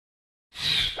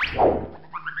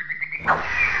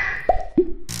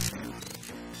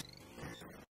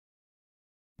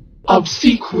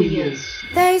Obsequious.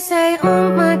 They say,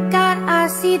 oh my God, I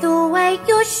see the way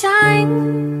you shine.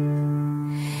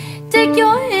 Take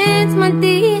your hands, my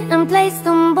dear, and place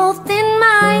them both in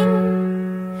mine.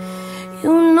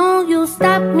 You know you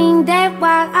stopped me dead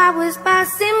while I was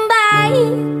passing by.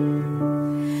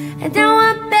 And now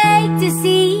I beg to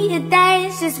see you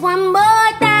dance just one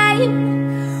more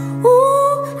time.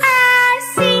 Ooh, I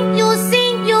sing you,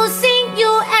 sing you, sing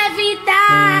you every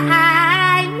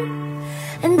time.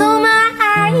 And oh my,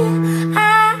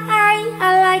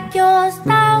 I like your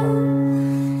style.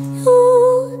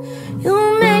 You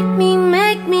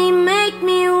make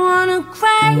me wanna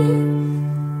cry.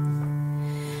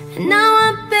 And now I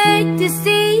beg to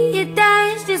see you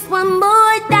dance just one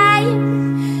more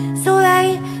time. So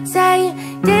they say,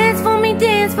 dance for me,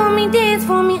 dance for me, dance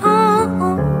for me,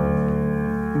 oh.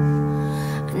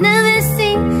 I never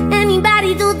seen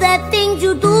anybody do the things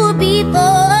you do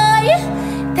before.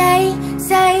 They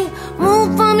say,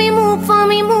 move for me, move for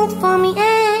me, move for me.